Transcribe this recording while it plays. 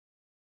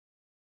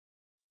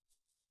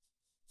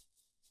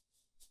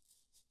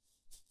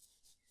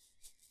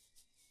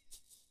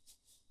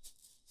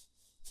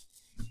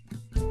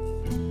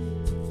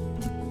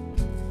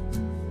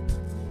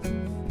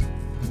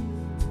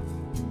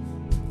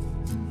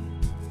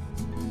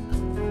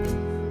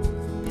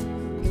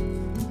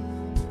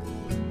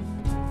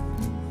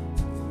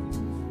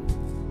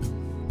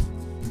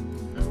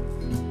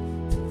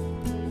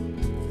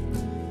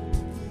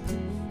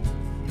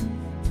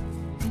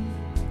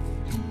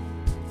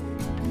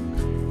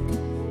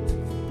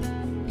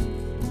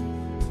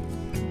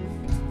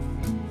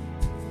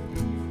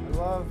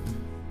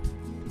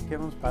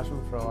Caitlin's passion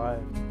for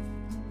life.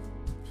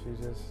 She's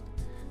just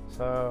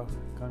so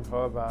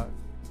gung-ho about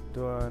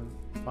doing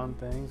fun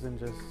things and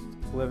just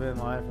living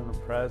life in the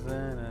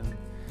present and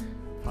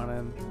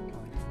finding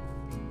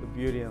the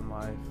beauty in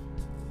life.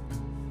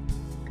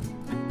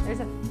 There's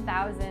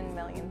 1,000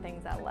 million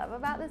things I love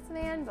about this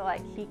man, but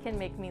like he can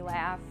make me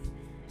laugh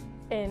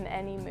in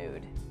any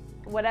mood.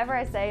 Whatever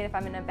I say, if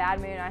I'm in a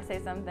bad mood and I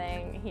say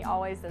something, he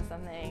always says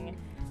something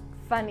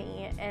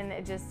funny, and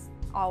it just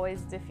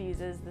always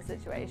diffuses the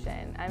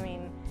situation. I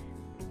mean,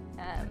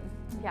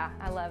 yeah,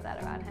 I love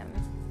that about him.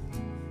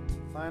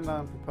 Planned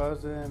on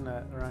proposing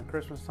around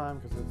Christmas time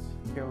because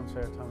it's Caitlin's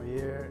favorite time of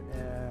year,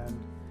 and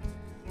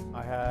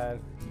I had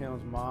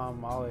Caitlin's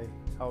mom, Molly,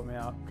 help me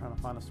out trying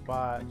to find a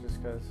spot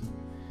just because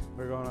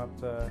we're going up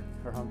to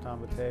her hometown,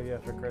 Batavia,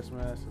 for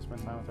Christmas to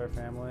spend time with her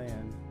family.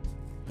 And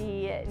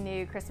he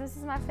knew Christmas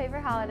is my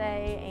favorite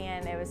holiday,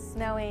 and it was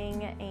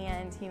snowing,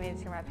 and he made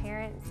sure my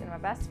parents and my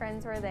best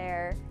friends were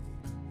there.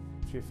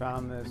 She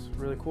found this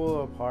really cool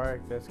little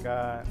park that's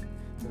got,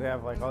 they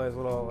have like all these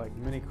little like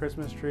mini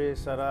Christmas trees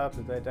set up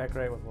that they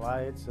decorate with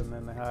lights, and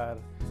then they had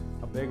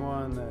a big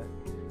one that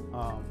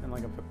in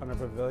like under a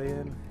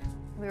pavilion.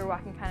 We were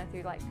walking kind of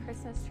through like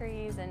Christmas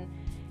trees, and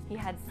he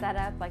had set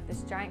up like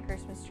this giant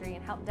Christmas tree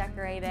and helped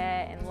decorate it,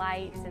 and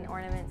lights and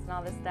ornaments and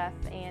all this stuff,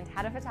 and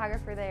had a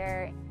photographer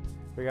there.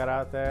 We got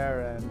out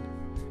there and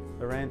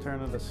the rain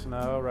turned into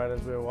snow right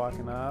as we were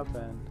walking up,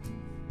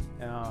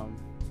 and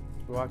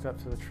we walked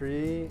up to the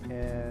tree,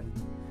 and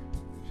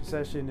she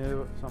said she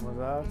knew something was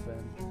up,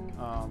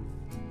 and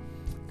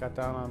got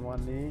down on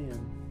one knee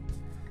and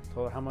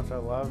told her how much I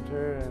loved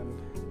her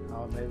and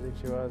how amazing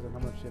she was and how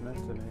much she meant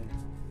to me.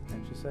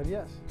 And she said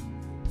yes.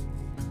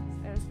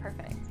 It was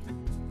perfect.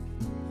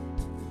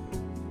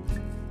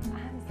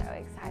 I'm so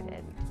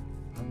excited.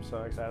 I'm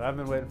so excited. I've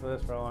been waiting for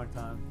this for a long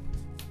time.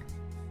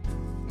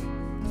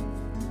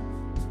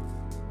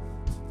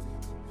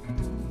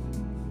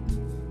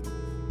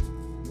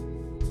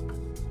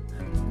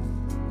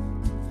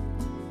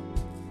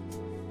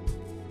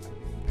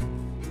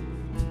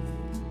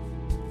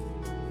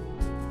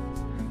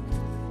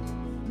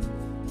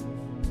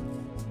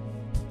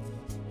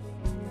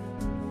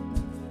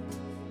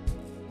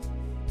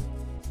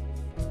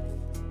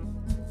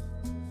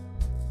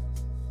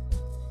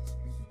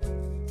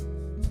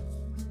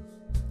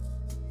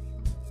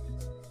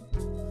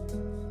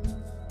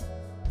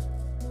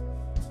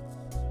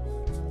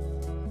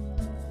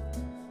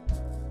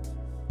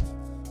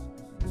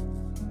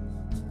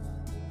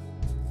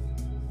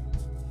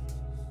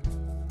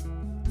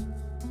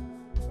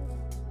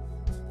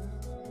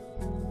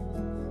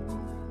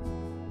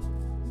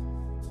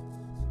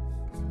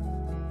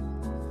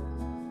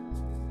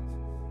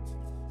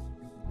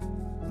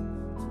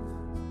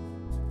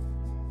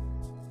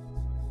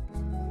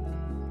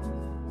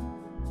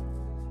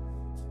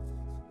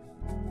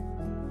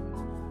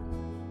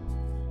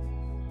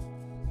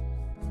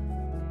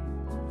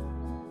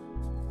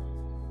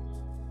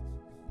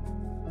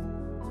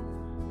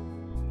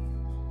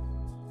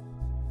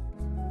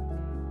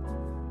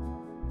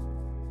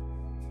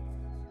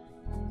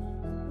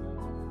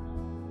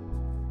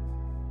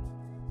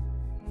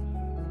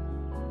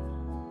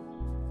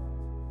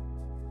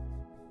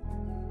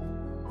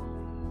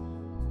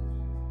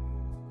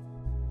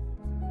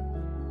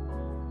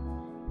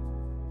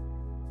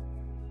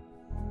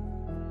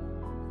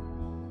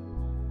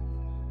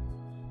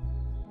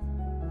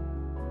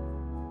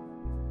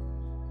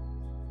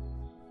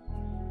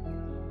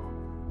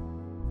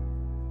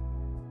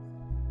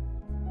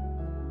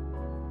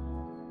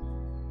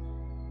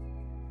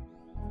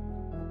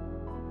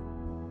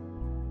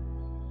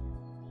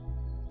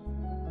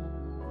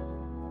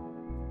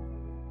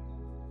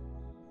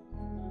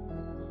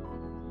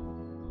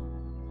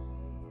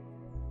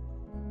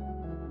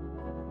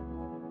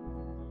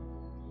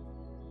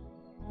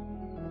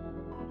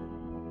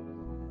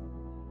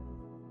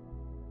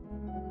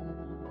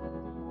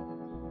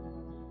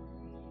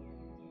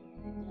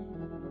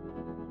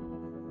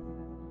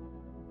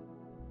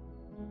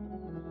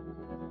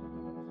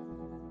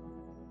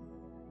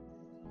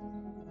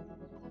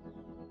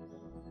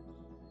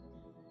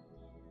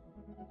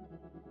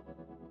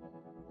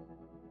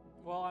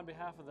 Well, on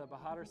behalf of the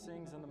Bahadur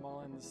Singhs and the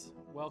Mullins,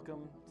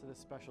 welcome to this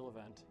special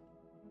event.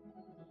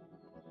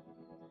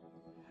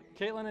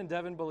 Caitlin and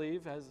Devin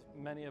believe, as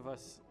many of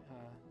us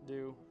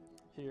do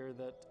here,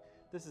 that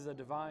this is a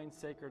divine,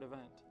 sacred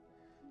event.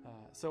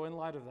 So in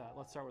light of that,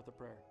 let's start with a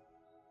prayer.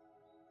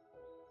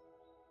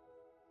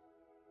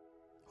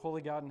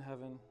 Holy God in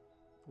heaven,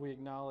 we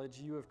acknowledge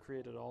you have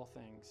created all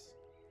things.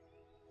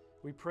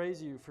 We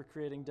praise you for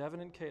creating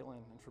Devin and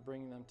Caitlin and for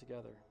bringing them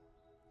together.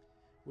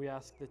 We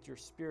ask that your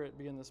Spirit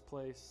be in this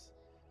place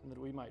and that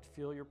we might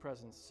feel your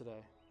presence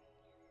today.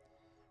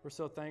 We're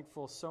so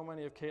thankful so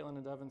many of Caitlin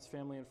and Devin's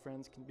family and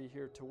friends can be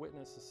here to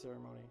witness the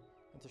ceremony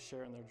and to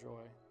share in their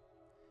joy.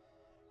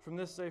 From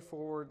this day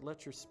forward,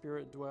 let your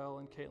Spirit dwell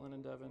in Caitlin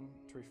and Devin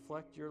to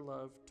reflect your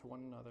love to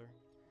one another,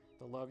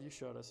 the love you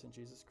showed us in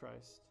Jesus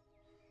Christ.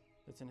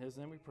 It's in his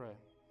name we pray.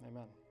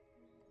 Amen.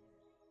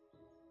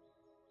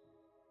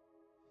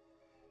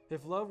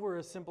 If love were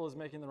as simple as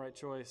making the right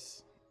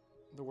choice,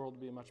 the world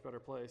would be a much better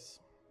place.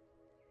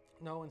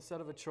 No,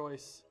 instead of a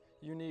choice,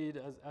 you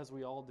need, as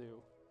we all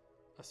do,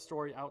 a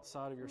story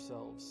outside of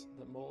yourselves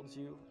that molds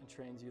you and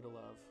trains you to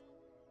love.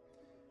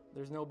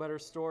 There's no better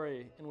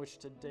story in which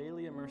to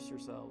daily immerse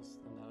yourselves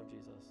than that of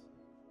Jesus.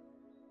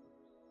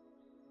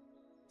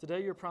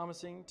 Today you're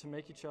promising to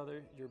make each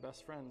other your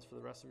best friends for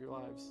the rest of your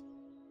lives.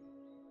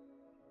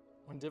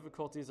 When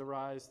difficulties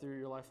arise through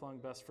your lifelong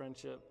best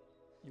friendship,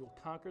 you will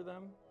conquer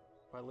them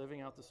by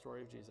living out the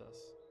story of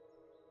Jesus.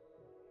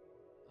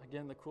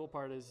 Again, the cool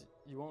part is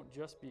you won't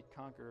just be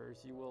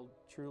conquerors, you will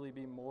truly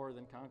be more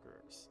than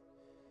conquerors.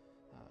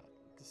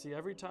 See,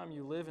 every time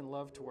you live in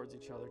love towards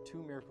each other,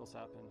 two miracles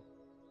happen.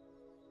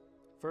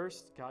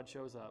 First, God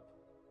shows up.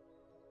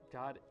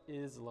 God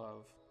is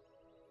love.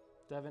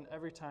 Devin,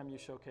 every time you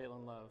show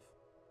Caitlin love,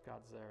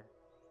 God's there.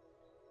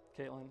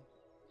 Caitlin,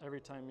 every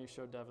time you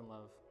show Devin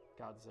love,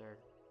 God's there.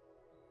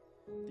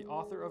 The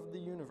author of the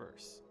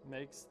universe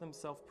makes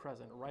themselves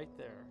present right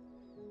there,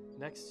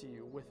 next to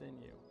you, within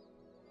you.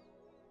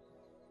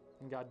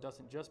 And God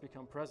doesn't just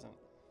become present.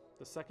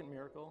 The second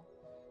miracle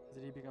is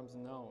that he becomes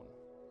known.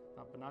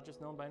 But not just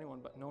known by anyone,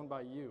 but known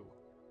by you.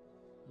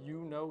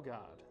 You know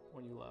God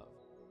when you love.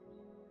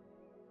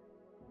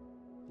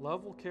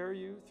 Love will carry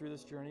you through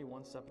this journey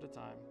one step at a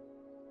time,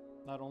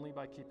 not only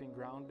by keeping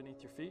ground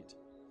beneath your feet,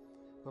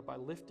 but by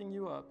lifting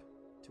you up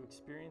to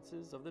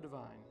experiences of the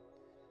divine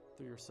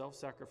through your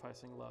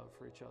self-sacrificing love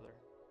for each other.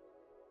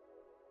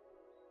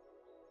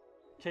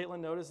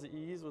 Caitlin noticed the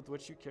ease with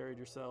which you carried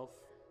yourself,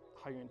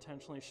 how you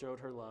intentionally showed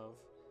her love,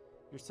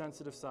 your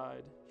sensitive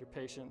side, your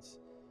patience,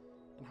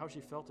 and how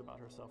she felt about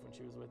herself when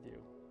she was with you.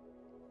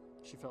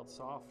 She felt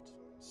soft,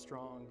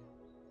 strong,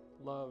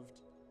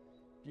 loved,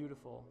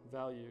 beautiful,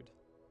 valued,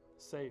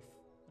 safe,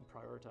 and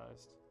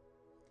prioritized.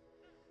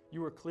 You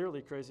were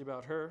clearly crazy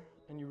about her,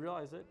 and you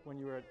realized it when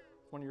you were at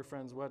one of your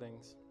friends'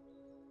 weddings.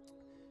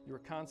 You were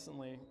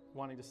constantly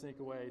wanting to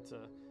sneak away to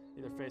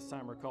either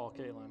FaceTime or call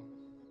Caitlin.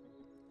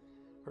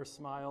 Her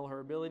smile, her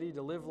ability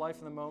to live life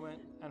in the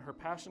moment, and her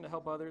passion to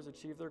help others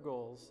achieve their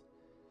goals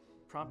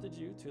prompted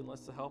you to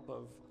enlist the help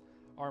of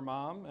our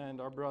mom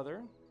and our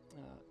brother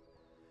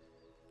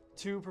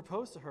to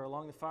propose to her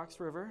along the Fox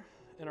River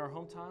in our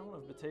hometown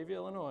of Batavia,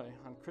 Illinois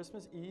on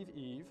Christmas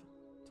Eve,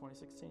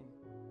 2016.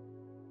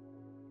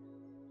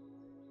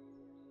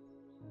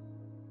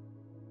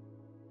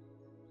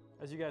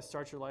 As you guys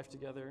start your life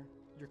together,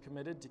 you're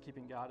committed to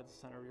keeping God at the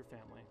center of your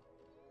family,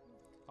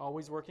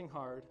 always working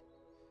hard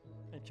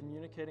and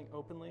communicating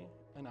openly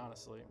and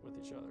honestly with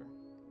each other.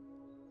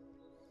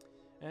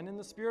 And in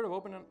the spirit of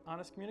open and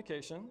honest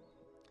communication,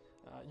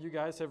 you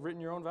guys have written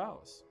your own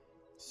vows.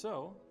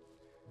 So,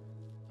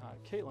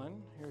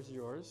 Caitlin, here's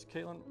yours.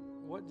 Caitlin,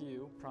 what do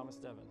you promise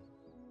Devin?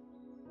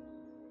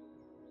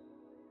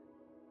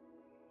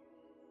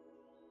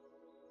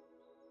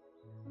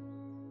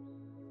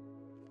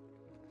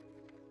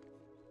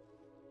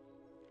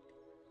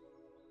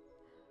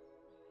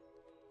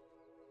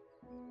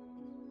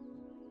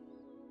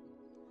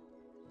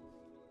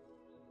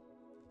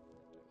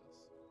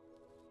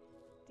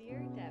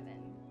 Dear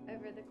Devin,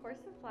 over the course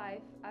of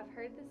life, I've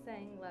heard the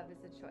saying, love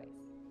is a choice.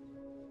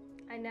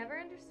 I never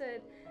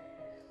understood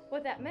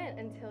what that meant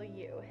until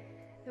you.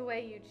 The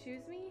way you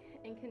choose me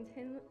and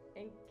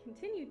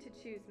continue to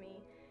choose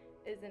me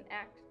is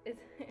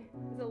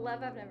a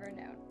love I've never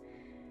known.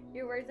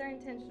 Your words are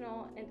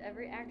intentional, and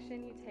every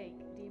action you take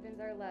deepens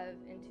our love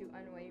into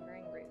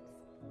unwavering roots.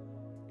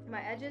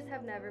 My edges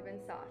have never been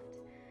soft.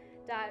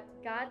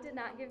 God did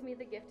not give me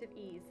the gift of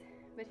ease,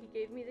 but he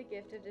gave me the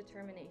gift of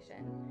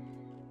determination.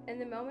 And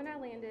the moment I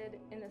landed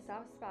in the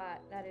soft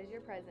spot that is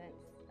your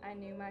presence, I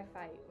knew my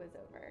fight was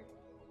over.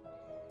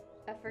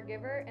 A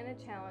forgiver and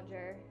a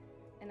challenger,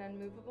 an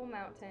unmovable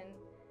mountain,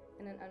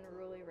 and an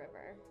unruly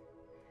river.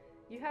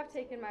 You have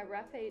taken my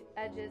rough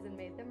edges and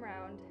made them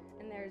round,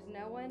 and there is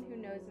no one who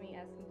knows me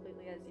as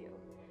completely as you.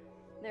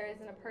 There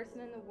isn't a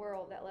person in the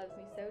world that loves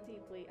me so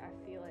deeply I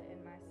feel it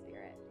in my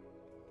spirit.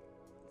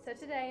 So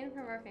today, and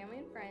from our family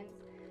and friends,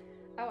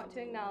 I want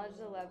to acknowledge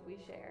the love we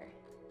share.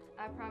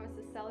 I promise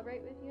to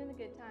celebrate with you in the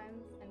good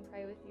times and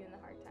pray with you in the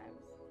hard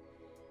times.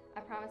 I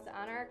promise to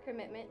honor our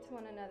commitment to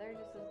one another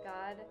just as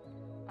God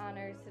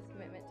honors his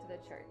commitment to the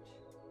church.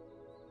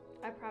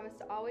 I promise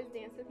to always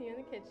dance with you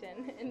in the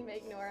kitchen and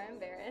make Nora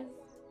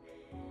embarrassed.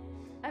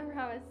 I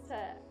promise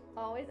to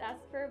always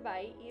ask for a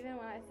bite even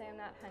when I say I'm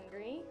not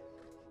hungry.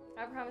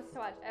 I promise to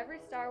watch every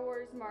Star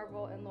Wars,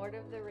 Marvel, and Lord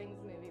of the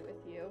Rings movie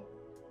with you.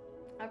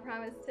 I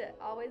promise to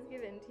always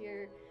give in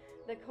to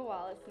the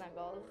koala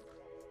snuggles.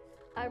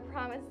 I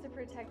promise to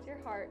protect your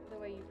heart the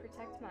way you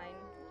protect mine.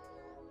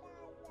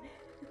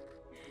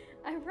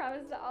 I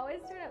promise to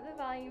always turn up the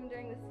volume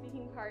during the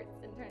speaking parts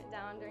and turn it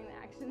down during the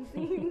action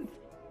scenes.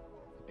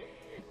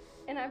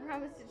 And I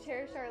promise to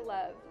cherish our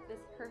love,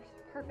 this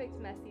perfect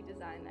messy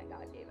design that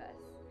God gave us.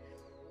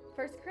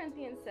 1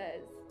 Corinthians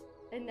says,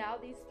 and now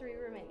these three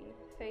remain,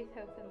 faith,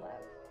 hope, and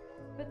love.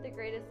 But the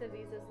greatest of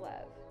these is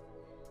love.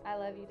 I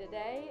love you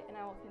today, and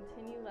I will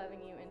continue loving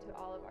you into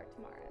all of our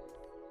tomorrows.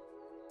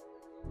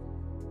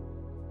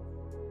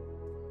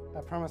 I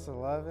promise to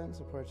love and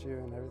support you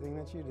in everything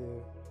that you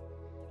do.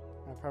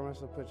 I promise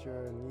to put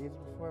your needs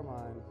before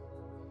mine.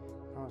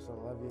 I promise to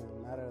love you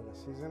no matter the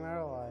season of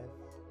our life.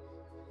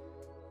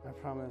 I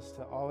promise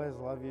to always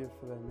love you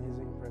for the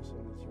amazing person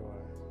that you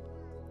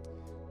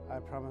are. I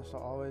promise to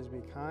always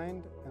be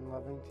kind and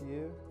loving to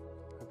you.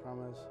 I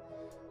promise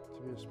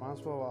to be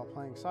responsible while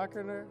playing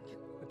soccer,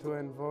 to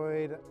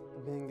avoid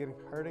getting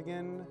hurt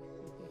again,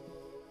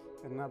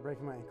 and not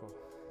breaking my ankle.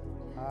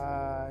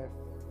 I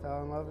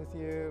fell in love with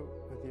you,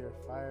 with your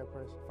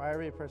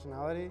fiery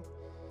personality,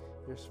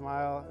 your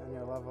smile, and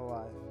your love of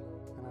life.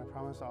 And I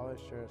promise to always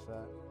cherish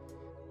that.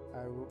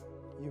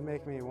 You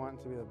make me want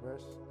to be the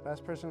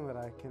best person that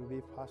I can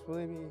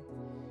possibly be.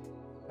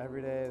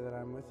 Every day that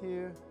I'm with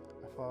you,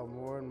 I fall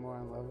more and more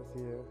in love with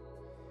you,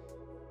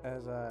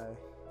 as I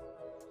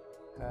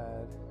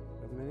had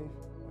with many.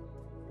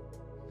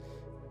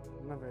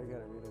 I'm not very good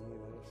at reading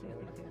either, so.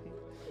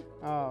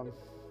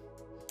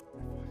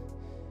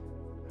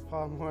 I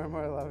fall more and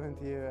more in love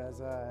into you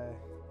as I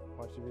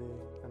watch you be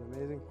an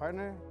amazing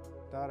partner,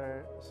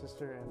 daughter,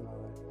 sister, and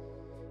mother.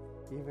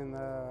 Even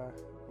though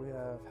we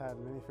have had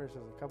many firsts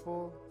as a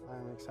couple,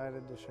 I'm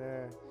excited to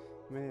share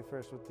many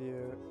firsts with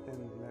you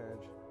in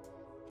marriage.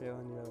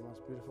 Caitlin, you're the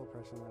most beautiful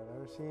person I've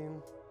ever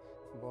seen,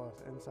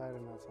 both inside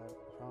and outside.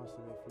 I promise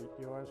to be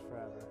yours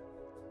forever.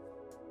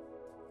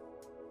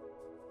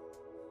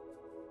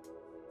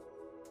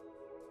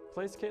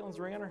 Place Caitlin's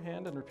ring on her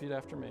hand and repeat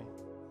after me.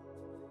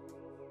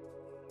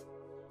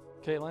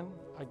 Caitlin,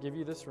 I give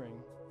you this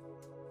ring.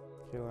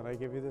 Caitlin, I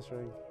give you this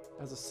ring.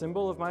 As a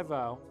symbol of my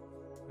vow.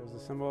 As a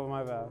symbol of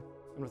my vow.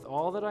 And with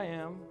all that I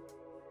am.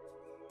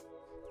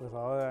 With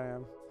all that I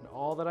am. And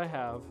all that I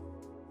have.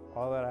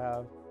 All that I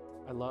have.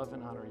 I love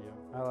and honor you.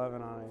 I love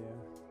and honor you.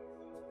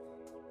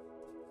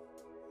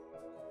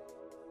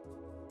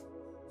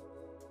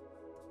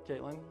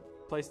 Caitlin,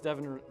 place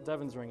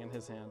Devin's ring in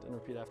his hand and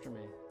repeat after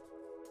me.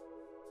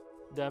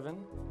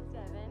 Devin,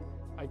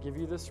 I give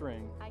you this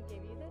ring. I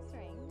give you this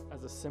ring.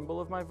 As a symbol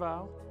of my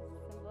vow. As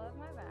a symbol of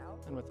my vow.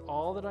 And with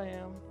all that I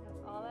am.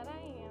 With all that I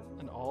am.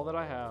 And all that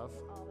I have.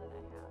 All that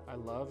I have.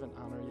 I love and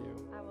honor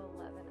you. I will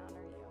love and honor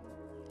you.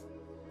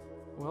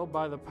 Well,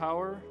 by the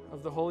power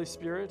of the Holy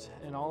Spirit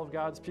and all of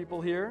God's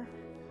people here,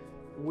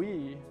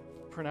 we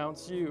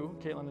pronounce you,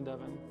 Caitlin and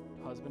Devin,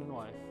 husband and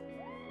wife.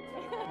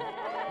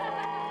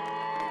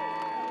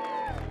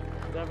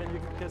 Devin, you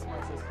can kiss my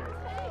sister.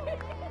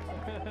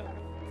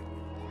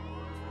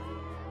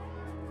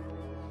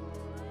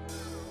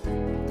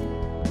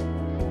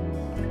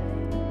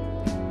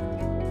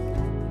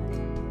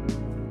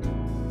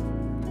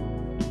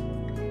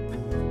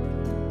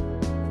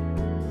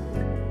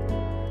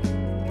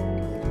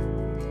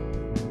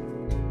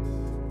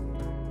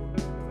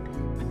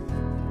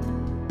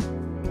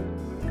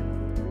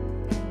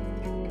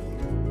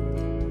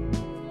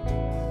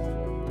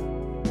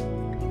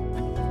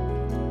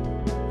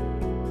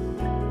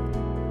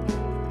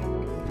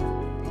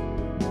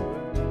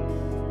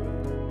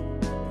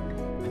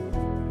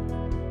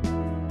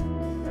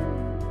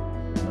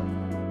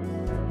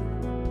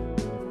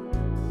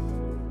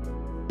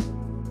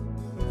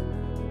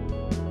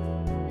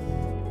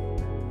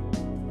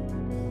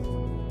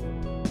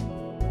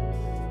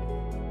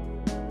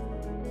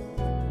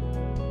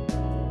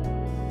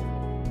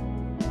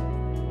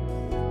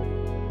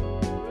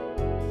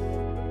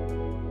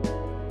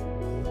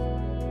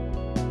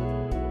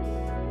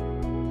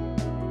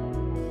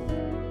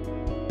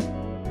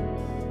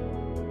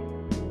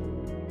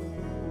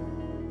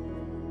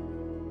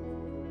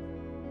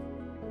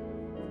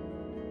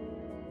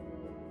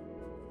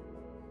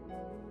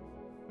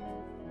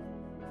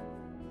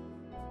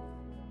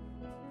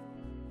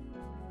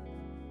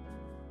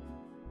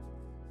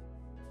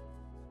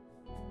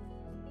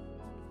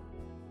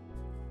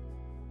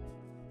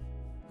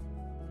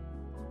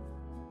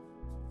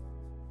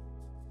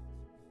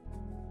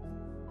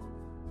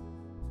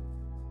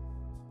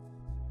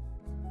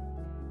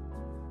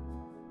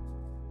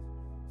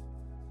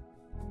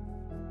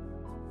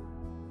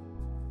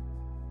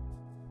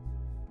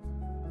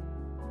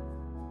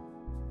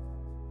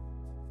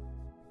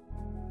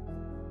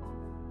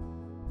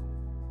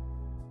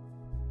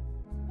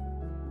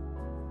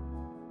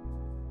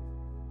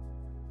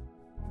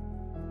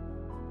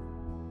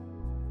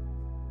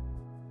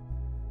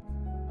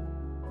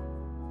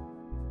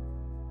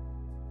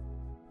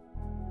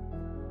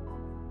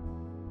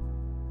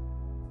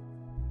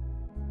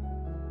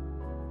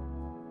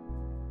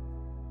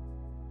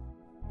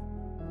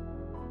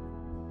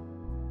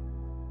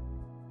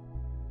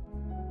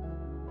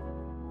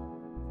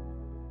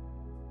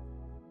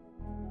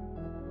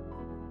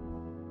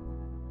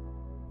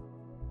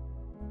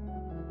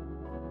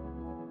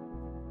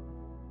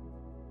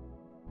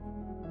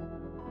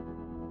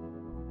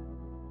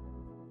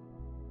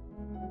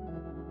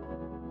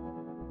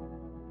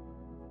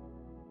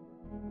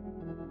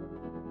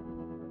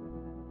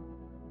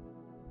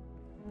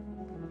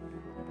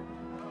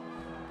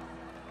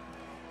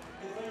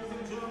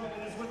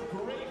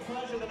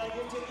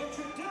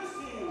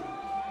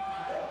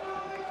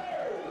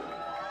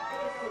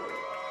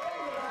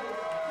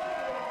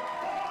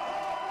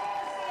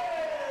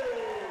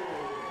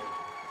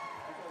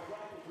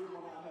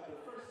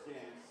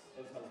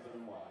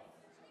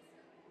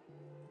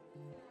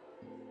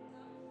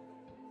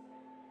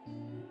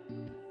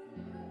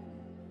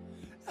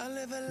 I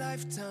live a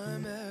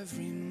lifetime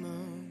every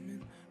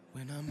moment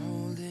when I'm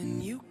holding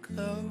you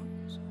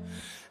close.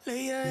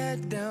 Lay your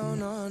head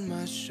down on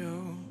my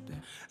shoulder,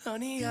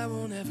 honey, I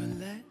won't ever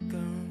let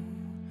go.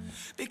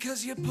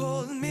 Because you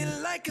pulled me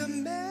like a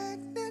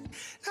magnet,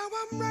 now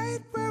I'm right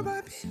where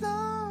I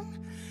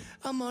belong.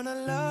 I'm gonna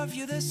love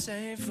you the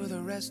same for the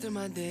rest of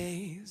my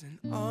days,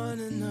 and on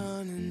and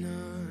on and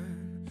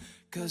on.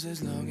 'Cause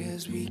as long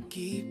as we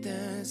keep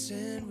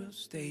dancing, we'll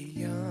stay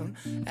young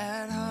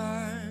at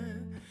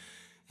heart.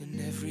 And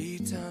every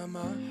time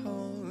I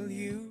hold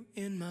you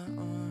in my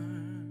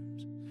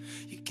arms,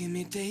 you give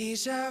me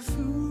deja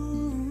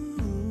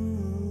vu.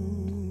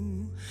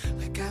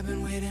 Like I've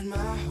been waiting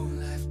my whole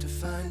life to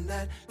find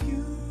that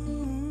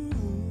view.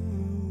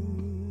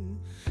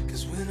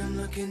 'Cause when I'm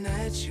looking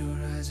at your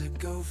eyes, I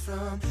go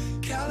from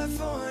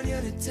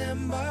California to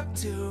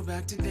Timbuktu,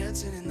 back to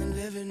dancing in the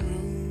living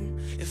room.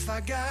 If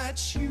I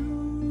got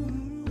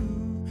you,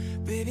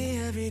 baby,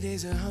 every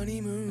day's a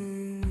honeymoon.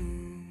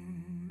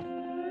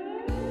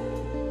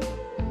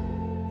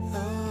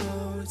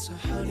 Oh, it's a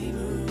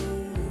honeymoon.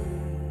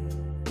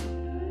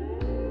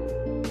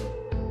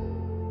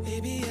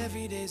 Baby,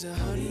 every day's a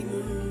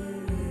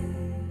honeymoon.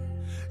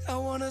 I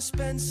wanna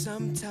spend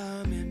some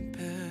time in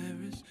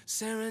Paris,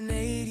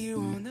 serenade you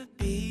on the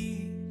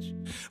beach.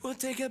 We'll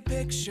take a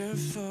picture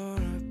for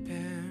our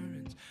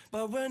parents,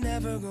 but we're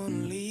never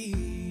gonna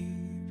leave.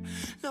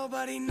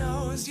 Nobody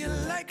knows you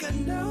like I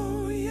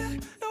know you.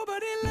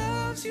 Nobody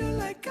loves you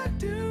like I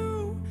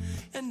do.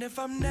 And if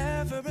I'm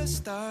never a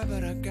star,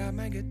 but I got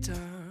my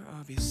guitar,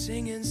 I'll be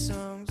singing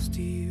songs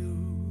to you.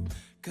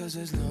 'Cause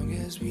as long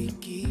as we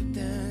keep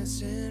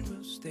dancing,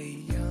 we'll stay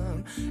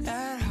young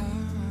at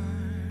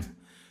heart.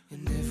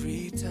 And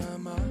every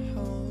time I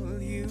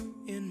hold you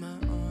in my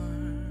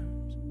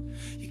arms,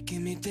 you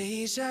give me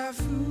deja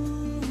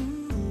vu.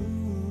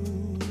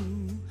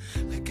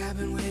 Like I've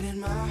been waiting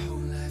my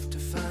whole life to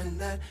find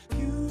that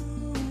view.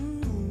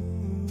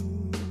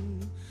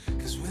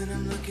 'Cause when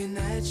I'm looking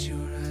at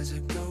your eyes, I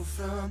go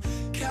from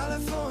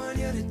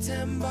California to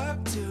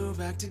Timbuktu,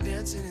 back to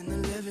dancing in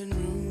the living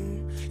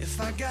room. If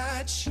I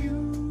got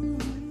you,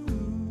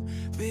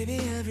 baby,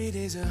 every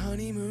day's a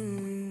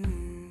honeymoon.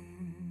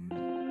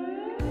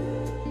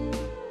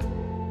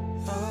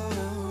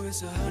 Oh,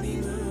 it's a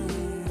honeymoon.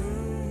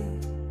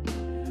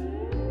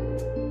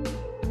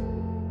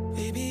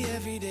 Baby,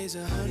 every day's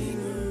a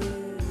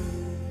honeymoon.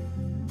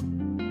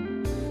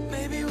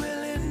 Maybe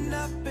we'll end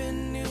up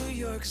in New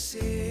York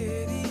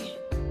City.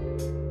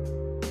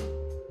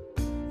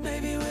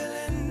 Maybe we'll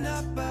end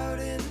up out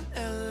in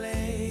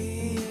LA.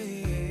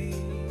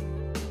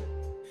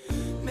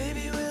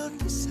 Maybe we'll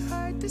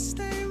decide to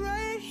stay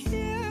right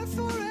here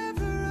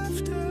forever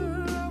after.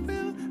 I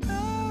will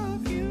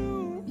love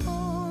you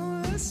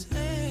all the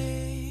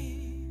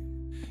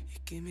same. You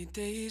give me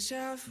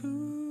deja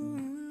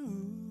vu.